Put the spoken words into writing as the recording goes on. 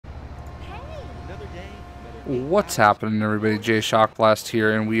What's happening, everybody? JayShockblast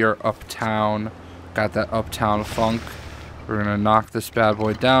here, and we are uptown. Got that uptown funk. We're gonna knock this bad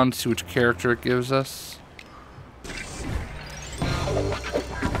boy down, see which character it gives us. It's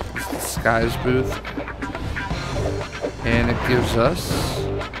the Skies booth. And it gives us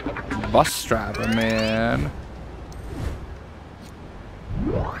Bus Driver Man.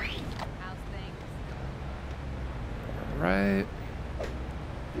 Alright.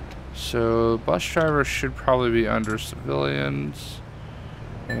 So, bus driver should probably be under civilians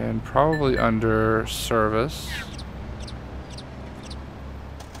and probably under service.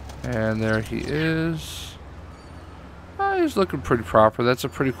 And there he is. He's looking pretty proper. That's a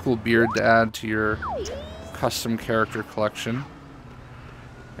pretty cool beard to add to your custom character collection.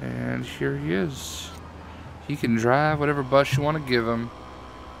 And here he is. He can drive whatever bus you want to give him.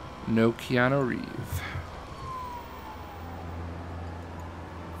 No Keanu Reeves.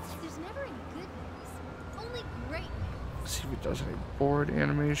 See if it does any board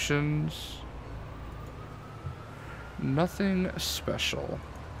animations. Nothing special.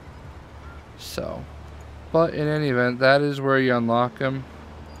 So, but in any event, that is where you unlock him.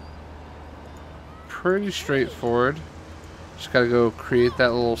 Pretty straightforward. Just gotta go create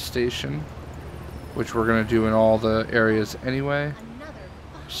that little station, which we're gonna do in all the areas anyway.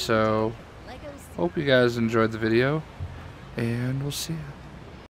 So, hope you guys enjoyed the video, and we'll see you.